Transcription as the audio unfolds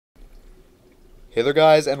Hey there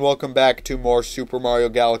guys, and welcome back to more Super Mario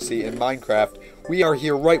Galaxy in Minecraft. We are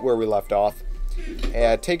here right where we left off,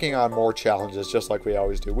 and taking on more challenges just like we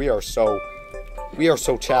always do. We are so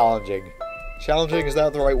challenging. Challenging, is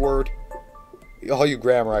that the right word? All you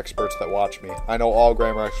grammar experts that watch me. I know all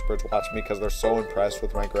grammar experts watch me because they're so impressed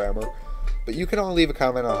with my grammar. But you can only leave a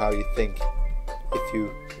comment on how you think if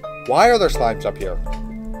you... Why are there slimes up here?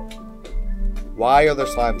 Why are there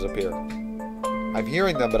slimes up here? I'm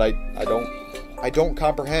hearing them, but I don't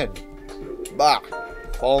comprehend. Bah!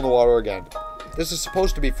 Fall in the water again. This is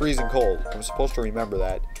supposed to be freezing cold. I'm supposed to remember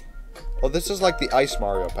that. Oh, this is like the Ice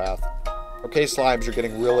Mario path. Okay, slimes, you're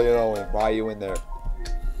getting really annoying. Why are you in there?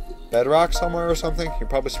 Bedrock somewhere or something? You're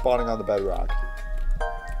probably spawning on the bedrock.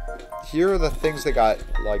 Here are the things that got,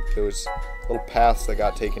 like, those little paths that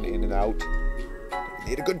got taken in and out.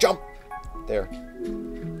 Need a good jump! There.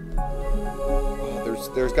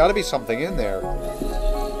 Oh, there's got to be something in there.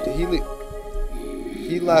 Did he leave?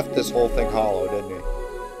 He left this whole thing hollow, didn't he?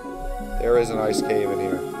 There is an ice cave in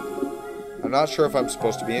here. I'm not sure if I'm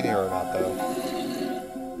supposed to be in here or not, though.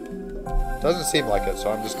 Doesn't seem like it,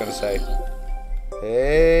 so I'm just gonna say,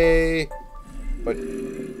 hey, but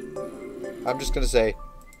I'm just gonna say,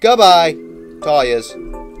 goodbye to all yous.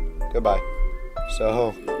 Goodbye.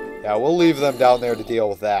 So, yeah, we'll leave them down there to deal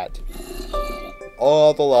with that.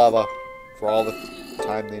 All the lava for all the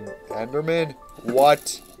time. The Enderman?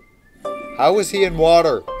 What? How is he in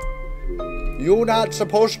water? You're not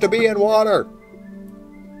supposed to be in water.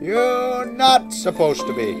 You're not supposed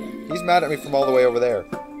to be. He's mad at me from all the way over there.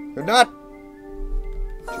 You're not.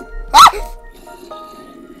 Ah!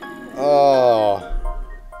 Oh.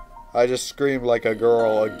 I just screamed like a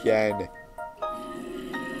girl again.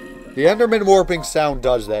 The Enderman warping sound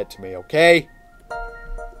does that to me, okay?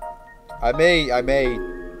 I may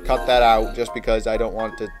cut that out just because I don't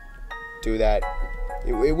want to do that.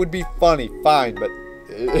 It would be funny, fine, but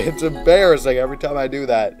it's embarrassing every time I do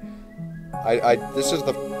that. This is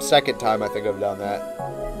the second time I think I've done that.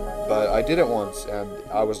 But I did it once, and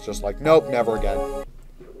I was just like, nope, never again.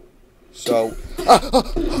 So...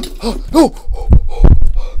 no!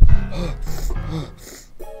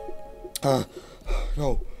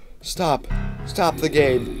 No. Stop. Stop the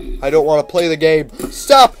game. I don't want to play the game.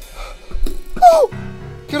 Stop! Oh!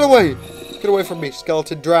 Get away! Get away from me,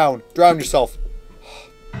 skeleton. Drown. Drown yourself.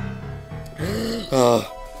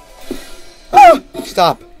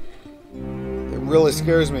 Stop. It really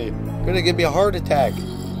scares me. You're gonna give me a heart attack.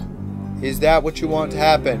 Is that what you want to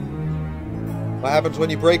happen? What happens when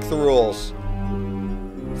you break the rules?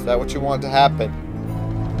 Is that what you want to happen?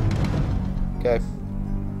 Okay.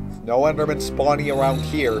 No Enderman spawning around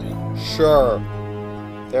here. Sure.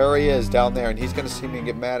 There he is down there, and he's gonna see me and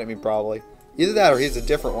get mad at me probably. Either that or he's a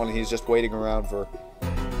different one and he's just waiting around for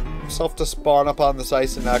himself to spawn up on this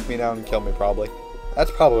ice and knock me down and kill me probably.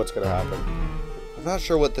 That's probably what's gonna happen. I'm not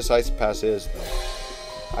sure what this ice pass is though.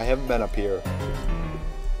 I haven't been up here.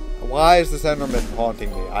 Why is this Enderman haunting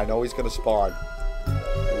me? I know he's gonna spawn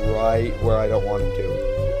right where I don't want him to.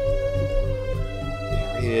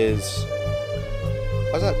 There he is.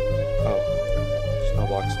 Why's that? Oh. Snow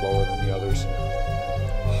block's lower than the others.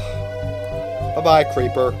 Bye-bye,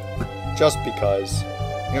 creeper. Just because.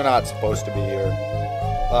 You're not supposed to be here.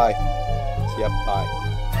 Bye. Yep, bye.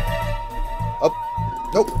 Oh,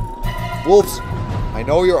 nope. Wolves. I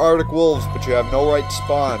know you're Arctic wolves, but you have no right to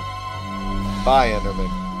spawn. Bye, Enderman.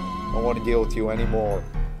 I don't want to deal with you anymore.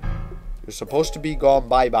 You're supposed to be gone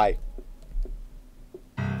bye-bye.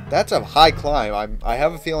 That's a high climb. I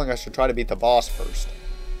have a feeling I should try to beat the boss first.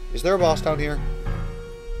 Is there a boss down here?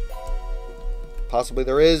 Possibly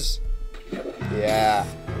there is. Yeah.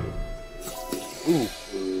 Ooh.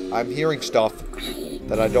 I'm hearing stuff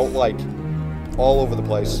that I don't like all over the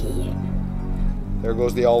place. There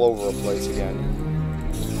goes the all over the place again.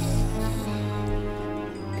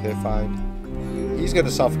 Okay, fine. He's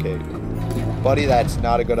gonna suffocate. Buddy, that's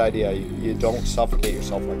not a good idea. You don't suffocate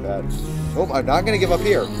yourself like that. Nope, I'm not gonna give up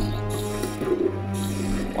here.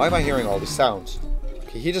 Why am I hearing all these sounds?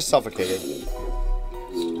 Okay, he just suffocated.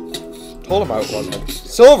 Told him I wasn't.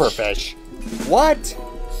 Silverfish! What?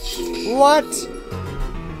 What?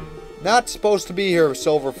 Not supposed to be here,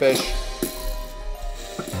 silverfish.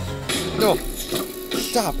 No.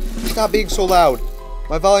 Stop. Stop being so loud.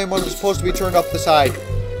 My volume wasn't supposed to be turned up the side.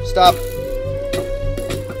 Stop.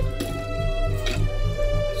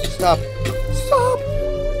 Stop. Stop.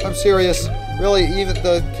 I'm serious. Really, even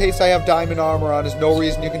the case I have diamond armor on is no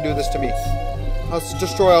reason you can do this to me. I'll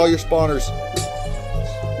destroy all your spawners.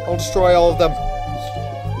 I'll destroy all of them.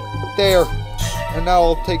 There. And now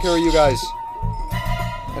I'll take care of you guys.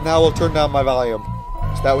 And now we'll turn down my volume.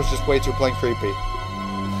 So that was just way too plain creepy.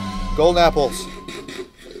 Golden apples.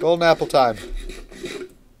 Golden apple time.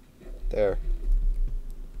 There.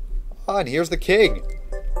 Oh, and here's the king.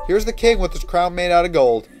 Here's the king with his crown made out of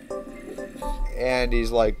gold. And he's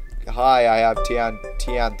like, hi, I have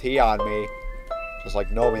TNT on me. Just like,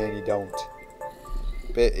 no man, you don't.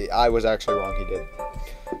 But I was actually wrong, he did.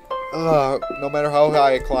 No matter how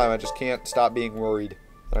high I climb, I just can't stop being worried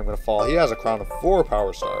that I'm going to fall. He has a crown of 4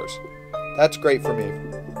 power stars. That's great for me.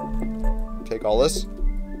 Take all this.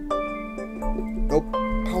 Nope.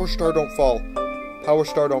 Power star don't fall. Power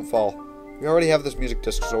star don't fall. We already have this music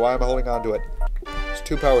disc, so why am I holding on to it? It's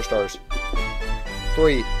 2 power stars.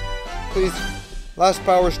 3. Please. Last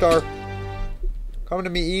power star. Come to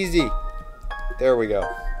me easy. There we go.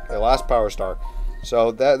 Okay, last power star.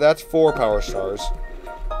 So that's 4 power stars.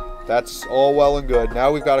 That's all well and good.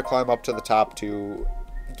 Now we've got to climb up to the top to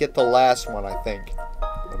get the last one, I think.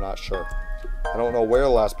 I'm not sure. I don't know where the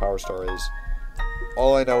last power star is.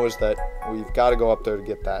 All I know is that we've got to go up there to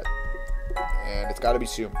get that. And it's got to be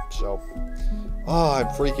soon. So, I'm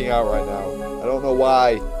freaking out right now. I don't know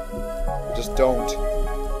why. I just don't.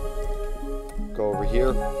 Go over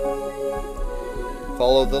here.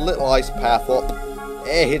 Follow the little ice path up.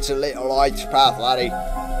 Hey, it's a little ice path, laddie.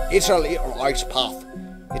 It's a little ice path.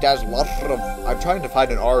 It has lots of... I'm trying to find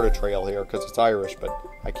an Arda trail here because it's Irish, but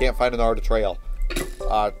I can't find an Arda trail.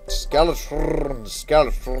 Skeletons,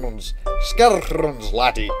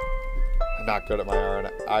 laddie. I'm not good at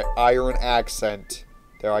my iron accent.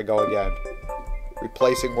 There I go again.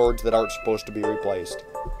 Replacing words that aren't supposed to be replaced.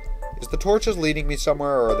 Is the torches leading me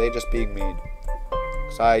somewhere, or are they just being mean?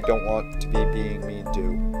 Because I don't want to be being mean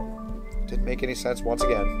too. Didn't make any sense once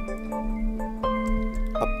again.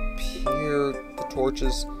 Up here, the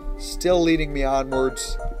torches still leading me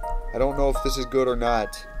onwards. I don't know if this is good or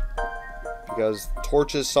not. Because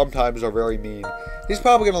torches sometimes are very mean. He's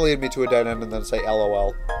probably going to lead me to a dead end and then say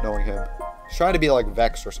LOL, knowing him. He's trying to be like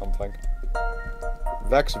Vex or something.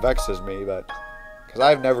 Vex vexes me, but... because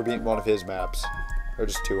I've never beaten one of his maps. They're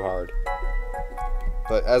just too hard.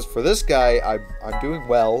 But as for this guy, I'm doing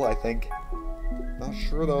well, I think. Not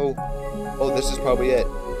sure, though. Oh, this is probably it.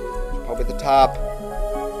 It's probably the top.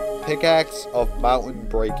 Pickaxe of mountain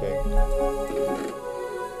breaking.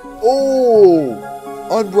 Oh!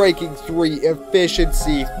 Unbreaking 3,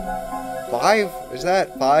 efficiency 5? Is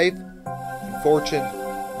that 5? Fortune?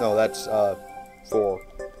 No, that's 4.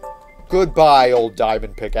 Goodbye, old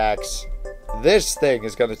diamond pickaxe. This thing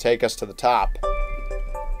is going to take us to the top.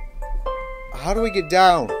 How do we get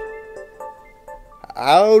down?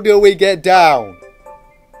 How do we get down?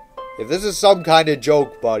 If this is some kind of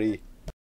joke, buddy,